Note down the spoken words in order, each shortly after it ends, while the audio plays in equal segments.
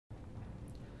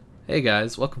Hey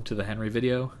guys, welcome to the Henry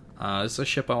video. This is a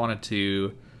ship I wanted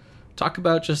to talk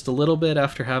about just a little bit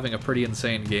after having a pretty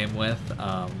insane game with.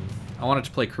 I wanted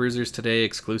to play cruisers today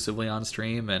exclusively on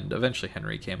stream, and eventually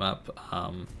Henry came up.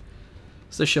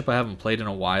 It's a ship I haven't played in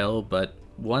a while, but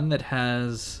one that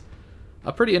has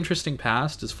a pretty interesting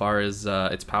past as far as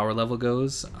its power level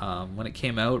goes. When it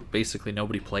came out, basically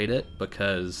nobody played it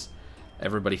because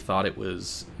everybody thought it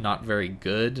was not very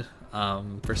good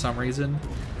for some reason.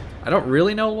 I don't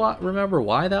really remember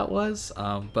why that was,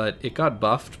 but it got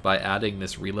buffed by adding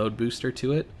this reload booster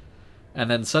to it, and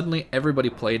then suddenly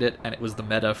everybody played it, and it was the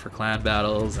meta for clan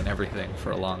battles and everything for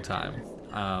a long time.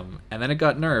 And then it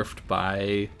got nerfed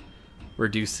by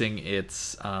reducing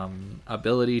its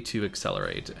ability to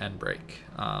accelerate and brake,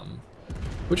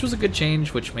 which was a good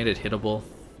change, which made it hittable,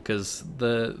 because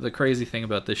the crazy thing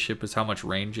about this ship is how much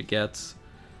range it gets.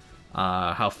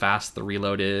 How fast the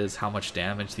reload is, how much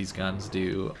damage these guns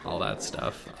do, all that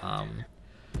stuff.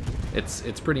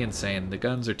 It's pretty insane. The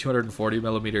guns are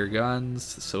 240mm guns,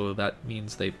 so that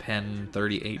means they pen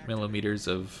 38mm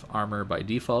of armor by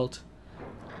default,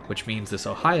 which means this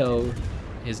Ohio,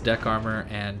 his deck armor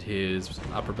and his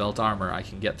upper belt armor I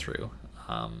can get through,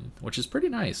 which is pretty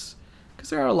nice, because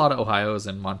there are a lot of Ohios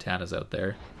and Montanas out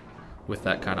there with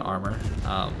that kind of armor.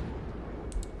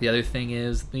 The other thing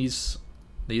is these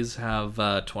have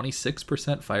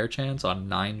 26% fire chance on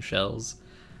 9 shells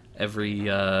every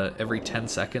 10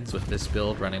 seconds with this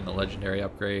build running the legendary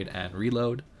upgrade and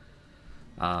reload,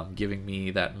 giving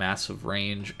me that massive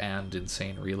range and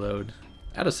insane reload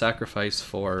at a sacrifice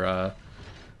for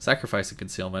sacrifice and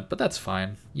concealment, but that's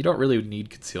fine. You don't really need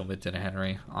concealment in a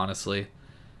Henry, honestly.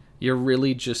 You're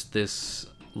really just this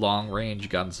long range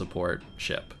gun support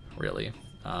ship, really.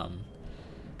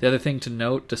 The other thing to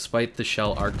note, despite the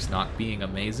shell arcs not being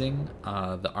amazing,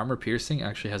 the armor piercing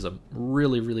actually has a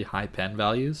really high pen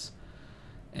values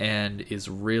and is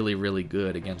really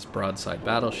good against broadside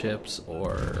battleships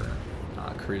or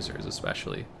cruisers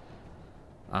especially.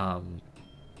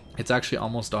 It's actually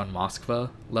almost on Moskva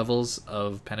levels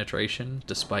of penetration,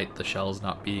 despite the shells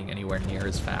not being anywhere near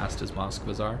as fast as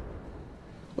Moskva's are,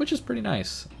 which is pretty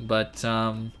nice. But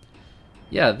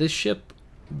yeah, this ship,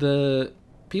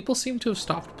 people seem to have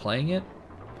stopped playing it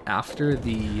after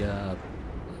the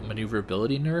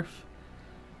maneuverability nerf.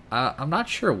 I'm not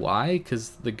sure why,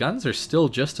 because the guns are still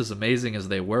just as amazing as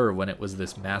they were when it was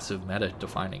this massive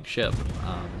meta-defining ship.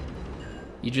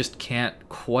 You just can't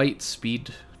quite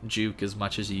speed juke as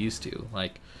much as you used to.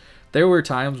 Like, there were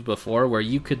times before where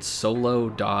you could solo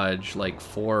dodge like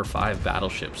 4 or 5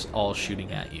 battleships all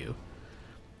shooting at you,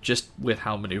 just with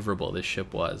how maneuverable this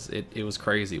ship was. It was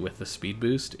crazy with the speed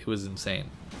boost. It was insane.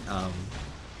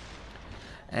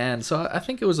 And so I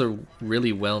think it was a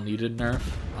really well-needed nerf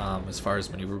as far as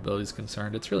maneuverability is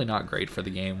concerned. It's really not great for the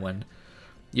game when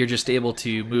you're just able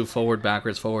to move forward,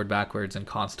 backwards, and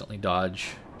constantly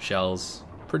dodge shells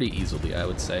pretty easily, I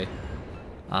would say.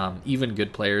 Even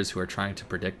good players who are trying to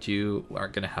predict you are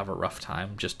going to have a rough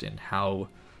time just in how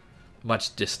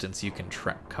much distance you can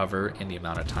cover in the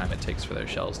amount of time it takes for their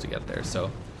shells to get there.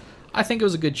 So I think it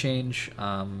was a good change.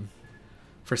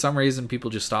 For some reason people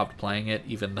just stopped playing it,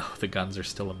 even though the guns are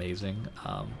still amazing.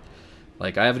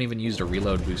 Like, I haven't even used a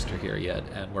reload booster here yet,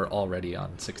 and we're already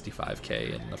on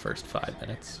 65k in the first 5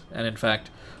 minutes. And in fact,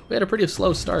 we had a pretty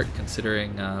slow start,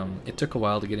 considering it took a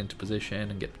while to get into position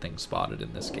and get things spotted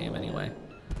in this game anyway.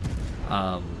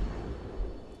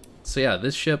 So yeah,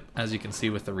 this ship, as you can see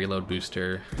with the reload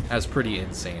booster, has pretty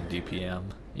insane DPM.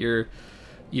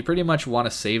 You pretty much want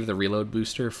to save the reload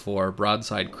booster for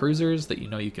broadside cruisers that you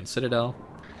know you can citadel,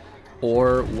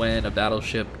 or when a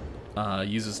battleship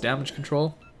uses damage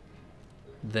control,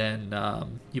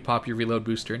 then you pop your reload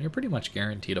booster and you're pretty much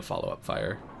guaranteed a follow-up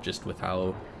fire, just with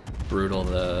how brutal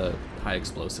the high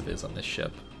explosive is on this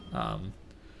ship.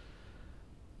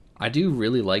 I do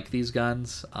really like these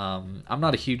guns. I'm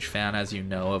not a huge fan, as you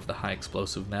know, of the high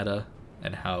explosive meta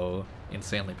and how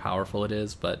insanely powerful it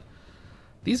is, but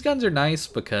these guns are nice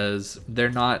because they're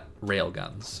not rail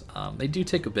guns. They do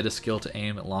take a bit of skill to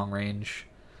aim at long range.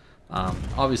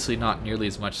 Obviously not nearly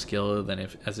as much skill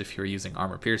as if you're using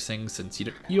armor piercing, since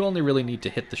you only really need to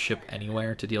hit the ship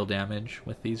anywhere to deal damage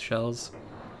with these shells.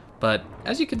 But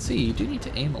as you can see, you do need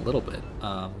to aim a little bit.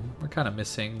 We're kind of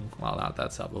missing, well, not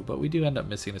that subtle, but we do end up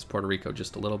missing this Puerto Rico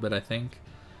just a little bit, I think.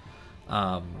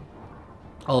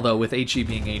 Although with HE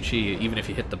being HE, even if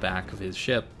you hit the back of his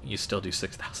ship, you still do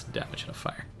 6,000 damage in a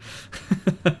fire.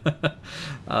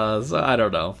 So I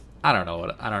don't know. I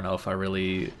don't know if I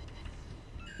really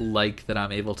like that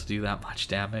I'm able to do that much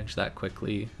damage that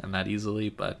quickly and that easily,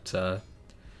 but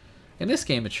in this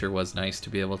game it sure was nice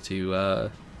to be able to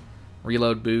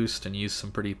reload boost and use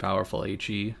some pretty powerful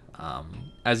HE.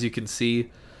 As you can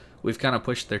see, we've kind of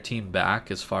pushed their team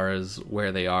back as far as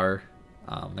where they are.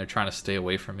 They're trying to stay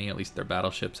away from me, at least their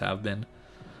battleships have been,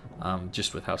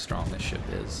 just with how strong this ship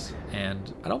is.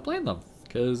 And I don't blame them,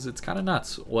 because it's kind of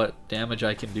nuts what damage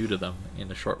I can do to them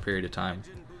in a short period of time.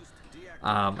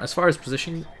 As far as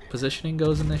positioning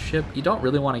goes in this ship, you don't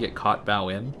really want to get caught bow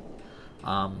in.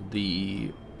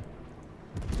 The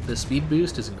speed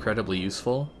boost is incredibly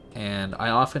useful, and I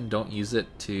often don't use it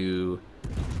to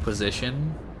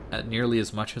position at nearly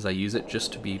as much as I use it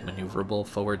just to be maneuverable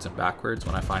forwards and backwards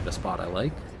when I find a spot I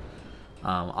like.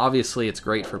 Obviously, it's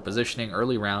great for positioning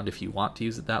early round if you want to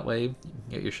use it that way. You can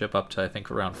get your ship up to, I think,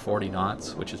 around 40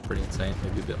 knots, which is pretty insane,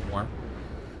 maybe a bit more.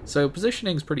 So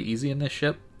positioning is pretty easy in this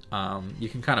ship. You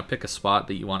can kind of pick a spot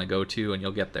that you want to go to, and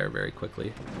you'll get there very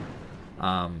quickly.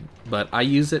 But I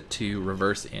use it to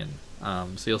reverse in.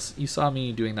 So you saw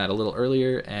me doing that a little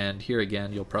earlier, and here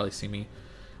again you'll probably see me.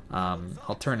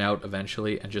 I'll turn out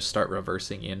eventually and just start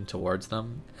reversing in towards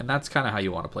them, and that's kind of how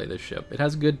you want to play this ship. It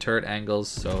has good turret angles,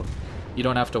 so you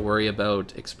don't have to worry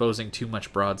about exposing too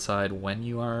much broadside when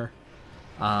you are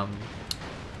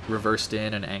reversed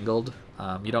in and angled.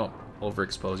 You don't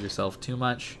overexpose yourself too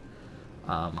much.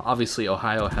 Obviously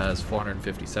Ohio has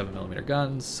 457mm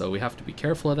guns, so we have to be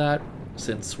careful of that,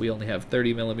 since we only have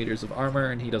 30mm of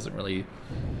armor, and he doesn't really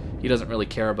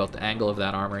care about the angle of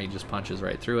that armor. He just punches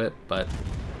right through it. But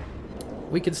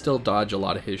we can still dodge a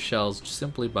lot of his shells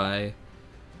simply by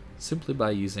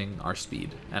using our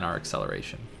speed and our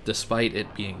acceleration, despite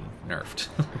it being nerfed,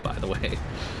 by the way.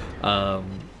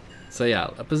 So yeah,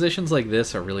 positions like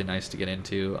this are really nice to get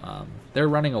into. They're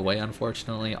running away,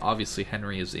 unfortunately. Obviously,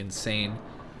 Henry is insane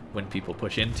when people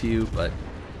push into you, but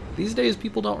these days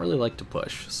people don't really like to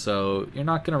push, so you're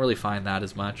not going to really find that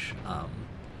as much.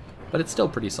 But it's still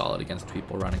pretty solid against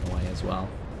people running away as well.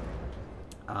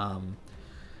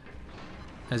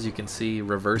 As you can see,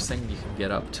 reversing, you can get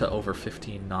up to over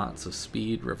 15 knots of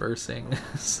speed reversing.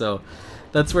 So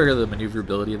that's where the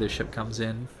maneuverability of this ship comes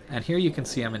in. And here you can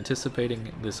see I'm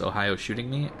anticipating this Ohio shooting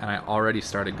me, and I already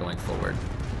started going forward.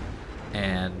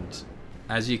 And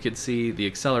as you can see, the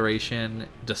acceleration,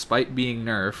 despite being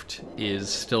nerfed, is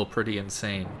still pretty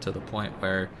insane, to the point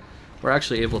where we're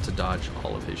actually able to dodge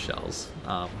all of his shells,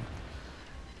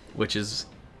 which is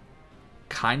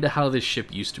kind of how this ship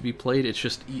used to be played.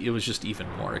 It was just even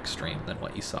more extreme than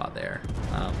what you saw there.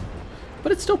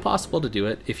 But it's still possible to do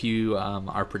it if you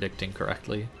are predicting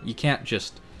correctly. You can't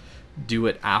just do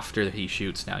it after he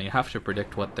shoots now. You have to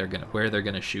predict where they're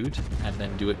gonna shoot, and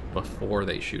then do it before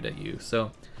they shoot at you.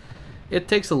 So it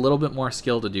takes a little bit more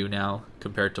skill to do now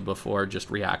compared to before, just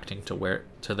reacting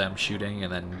to them shooting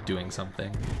and then doing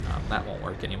something. That won't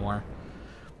work anymore.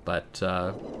 But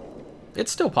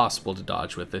it's still possible to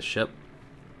dodge with this ship.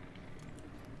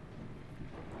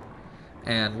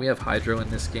 And we have Hydro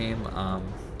in this game.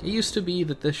 It used to be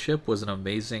that this ship was an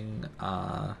amazing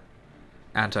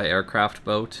anti-aircraft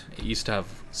boat. It used to have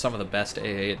some of the best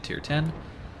AA at tier 10.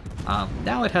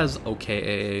 Now it has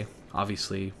okay AA.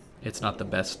 Obviously, it's not the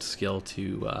best skill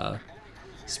to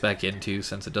spec into,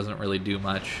 since it doesn't really do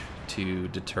much to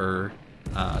deter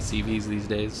CVs these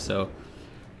days. So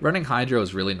running Hydro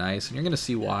is really nice, and you're going to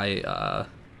see why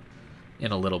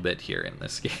in a little bit here in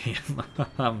this game.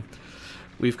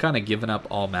 We've kind of given up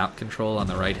all map control on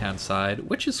the right-hand side,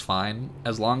 which is fine,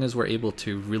 as long as we're able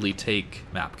to really take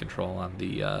map control on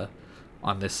the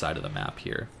on this side of the map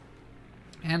here.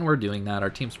 And we're doing that. Our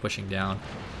team's pushing down,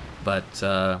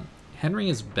 but Henry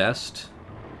is best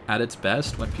at its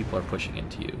best when people are pushing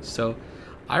into you. So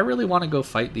I really want to go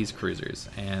fight these cruisers,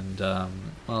 and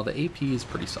well, the AP is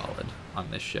pretty solid on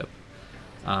this ship.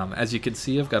 As you can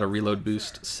see, I've got a reload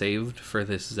boost saved for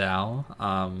this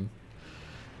Zhao.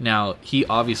 Now, he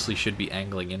obviously should be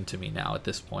angling into me now at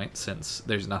this point, since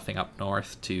there's nothing up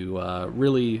north to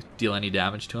really deal any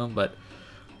damage to him, but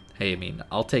hey, I mean,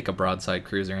 I'll take a broadside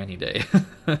cruiser any day.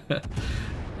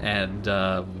 And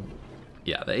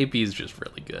yeah, the AP is just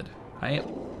really good. I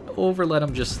overlet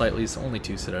him just slightly, it's only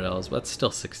 2 citadels, but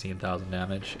still 16,000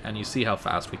 damage, and you see how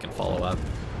fast we can follow up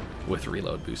with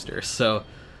reload booster. So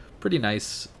pretty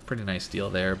nice deal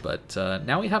there. But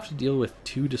now we have to deal with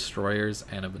 2 destroyers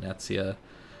and a Venezia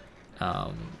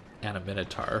and a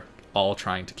Minotaur, all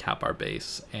trying to cap our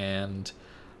base, and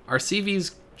our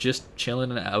CV's just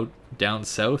chilling out down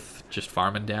south, just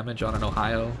farming damage on an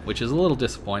Ohio, which is a little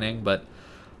disappointing. But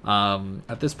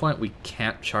at this point we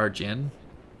can't charge in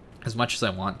as much as I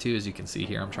want to. As you can see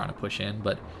here, I'm trying to push in,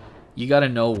 but you got to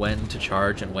know when to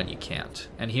charge and when you can't.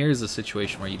 And here's a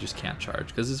situation where you just can't charge,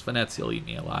 because this Venezia will eat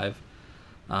me alive.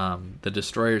 The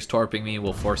destroyers torping me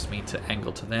will force me to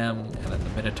angle to them, and then the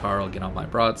Minotaur will get on my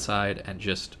broadside and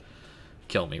just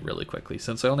kill me really quickly,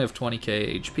 since I only have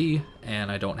 20k HP and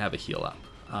I don't have a heal up.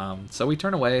 So we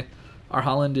turn away. Our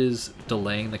Holland is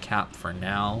delaying the cap for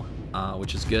now,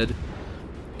 which is good.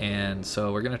 And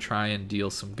so we're going to try and deal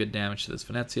some good damage to this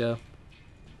Venezia.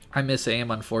 I miss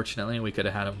aim, unfortunately. We could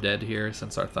have had him dead here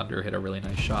since our Thunder hit a really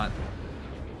nice shot.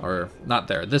 Or, not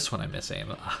there. This one I miss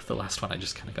aim. The last one I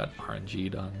just kind of got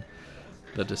RNG'd on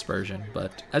the dispersion.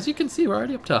 But as you can see, we're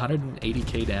already up to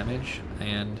 180k damage.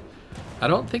 And I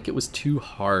don't think it was too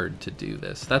hard to do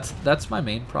this. That's my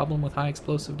main problem with high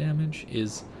explosive damage,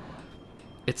 is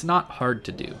it's not hard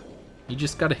to do. You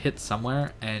just got to hit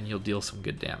somewhere and you'll deal some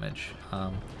good damage.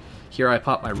 Here I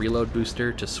pop my reload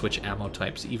booster to switch ammo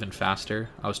types even faster.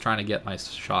 I was trying to get my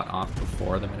shot off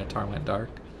before the Minotaur went dark.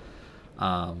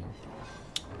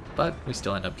 But we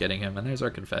still end up getting him, and there's our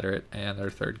Confederate and our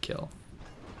third kill.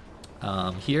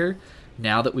 Here,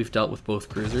 now that we've dealt with both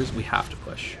cruisers, we have to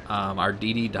push. Our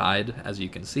DD died, as you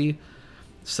can see,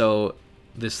 so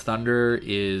this Thunder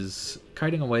is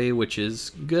kiting away, which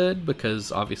is good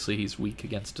because obviously he's weak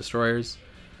against destroyers.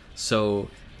 So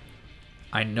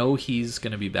I know he's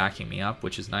going to be backing me up,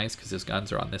 which is nice because his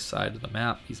guns are on this side of the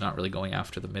map. He's not really going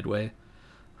after the midway.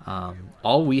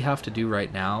 All we have to do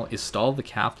right now is stall the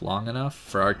cap long enough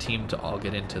for our team to all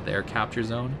get into their capture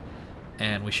zone,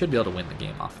 and we should be able to win the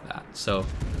game off of that. So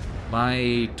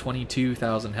my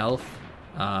 22,000 health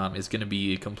is going to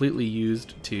be completely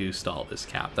used to stall this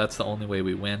cap. That's the only way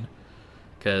we win,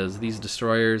 because these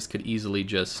destroyers could easily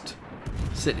just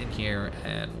sit in here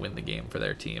and win the game for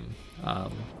their team.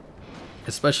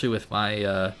 Especially with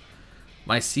my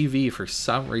my CV for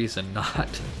some reason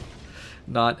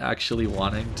not actually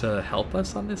wanting to help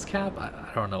us on this cap.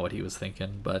 I don't know what he was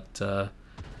thinking, but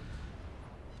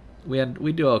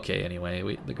we do okay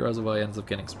anyway. The Grozavoy ends up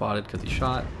getting spotted because he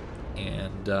shot,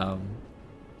 and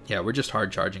yeah, we're just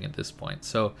hard charging at this point.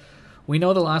 So we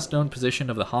know the last known position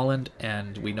of the Holland,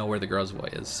 and we know where the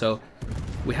Grozavoy is. So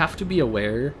we have to be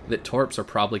aware that torps are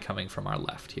probably coming from our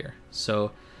left here.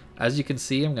 So as you can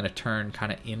see, I'm going to turn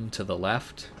kind of into the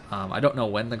left. I don't know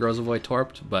when the Grozavoy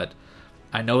torped, but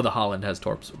I know the Holland has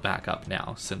torps back up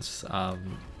now, since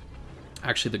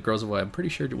actually the Grozavoy, I'm pretty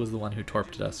sure it was the one who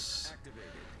torped us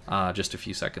just a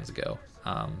few seconds ago.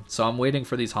 So I'm waiting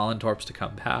for these Holland torps to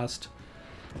come past,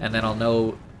 and then I'll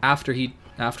know after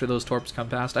those torps come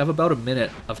past. I have about a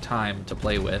minute of time to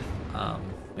play with,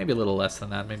 maybe a little less than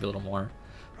that, maybe a little more,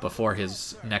 before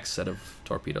his next set of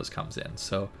torpedoes comes in.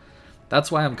 So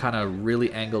that's why I'm kind of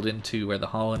really angled into where the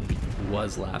Holland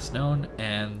was last known,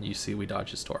 and you see we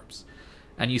dodge his torps.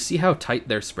 And you see how tight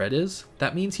their spread is?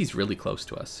 That means he's really close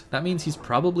to us. That means he's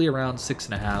probably around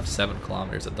 6.5, 7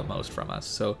 kilometers at the most from us.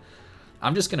 So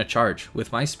I'm just going to charge.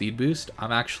 With my speed boost,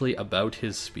 I'm actually about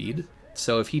his speed.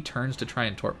 So if he turns to try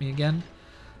and torp me again,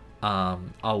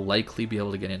 I'll likely be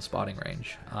able to get in spotting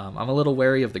range. I'm a little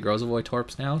wary of the Grozavoy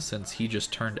torps now, since he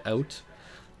just turned out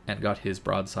and got his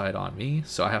broadside on me.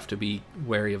 So I have to be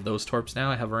wary of those torps now.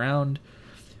 I have around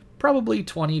probably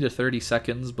 20 to 30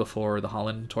 seconds before the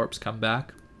Holland torps come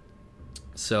back,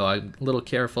 so I'm a little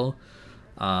careful.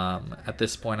 At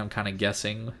this point, I'm kind of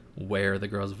guessing where the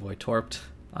Grozavoy torped.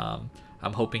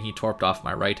 I'm hoping he torped off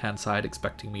my right-hand side,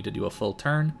 expecting me to do a full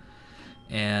turn,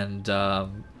 and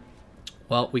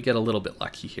well, we get a little bit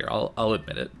lucky here, I'll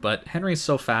admit it, but Henry's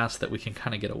so fast that we can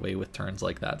kind of get away with turns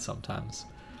like that sometimes.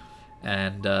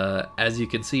 And as you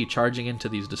can see, charging into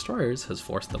these destroyers has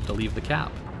forced them to leave the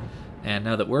cap. And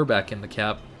now that we're back in the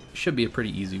cap, should be a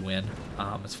pretty easy win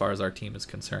as far as our team is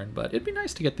concerned. But it'd be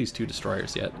nice to get these 2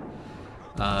 destroyers yet.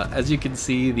 As you can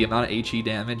see, the amount of HE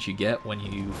damage you get when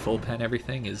you full pen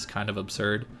everything is kind of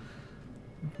absurd.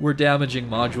 We're damaging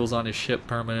modules on his ship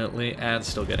permanently and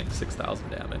still getting 6,000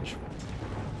 damage.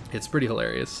 It's pretty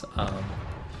hilarious.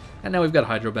 And now we've got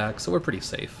Hydro back, so we're pretty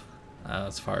safe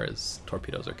as far as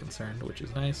torpedoes are concerned, which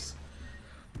is nice.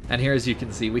 And here, as you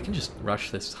can see, we can just rush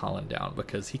this Holland down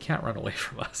because he can't run away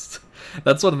from us.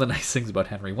 That's one of the nice things about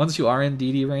Henry. Once you are in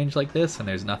DD range like this and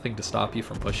there's nothing to stop you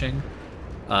from pushing,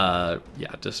 yeah,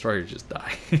 destroyers just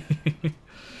die.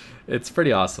 It's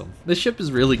pretty awesome. This ship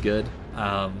is really good.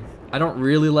 I don't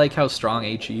really like how strong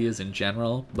HE is in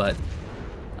general, but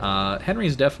Henry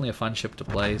is definitely a fun ship to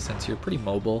play since you're pretty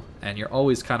mobile and you're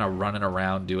always kind of running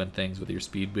around doing things with your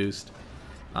speed boost.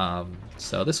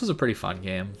 So this was a pretty fun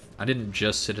game. I didn't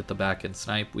just sit at the back and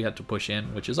snipe. We had to push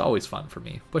in, which is always fun for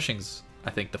me. Pushing's, I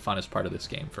think, the funnest part of this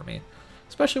game for me,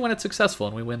 especially when it's successful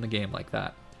and we win the game like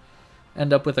that.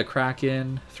 End up with a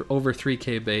Kraken, over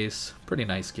 3k base. Pretty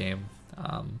nice game.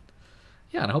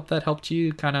 Yeah, and I hope that helped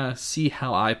you kind of see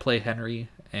how I play Henry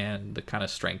and the kind of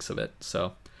strengths of it.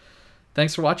 So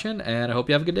thanks for watching, and I hope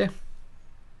you have a good day.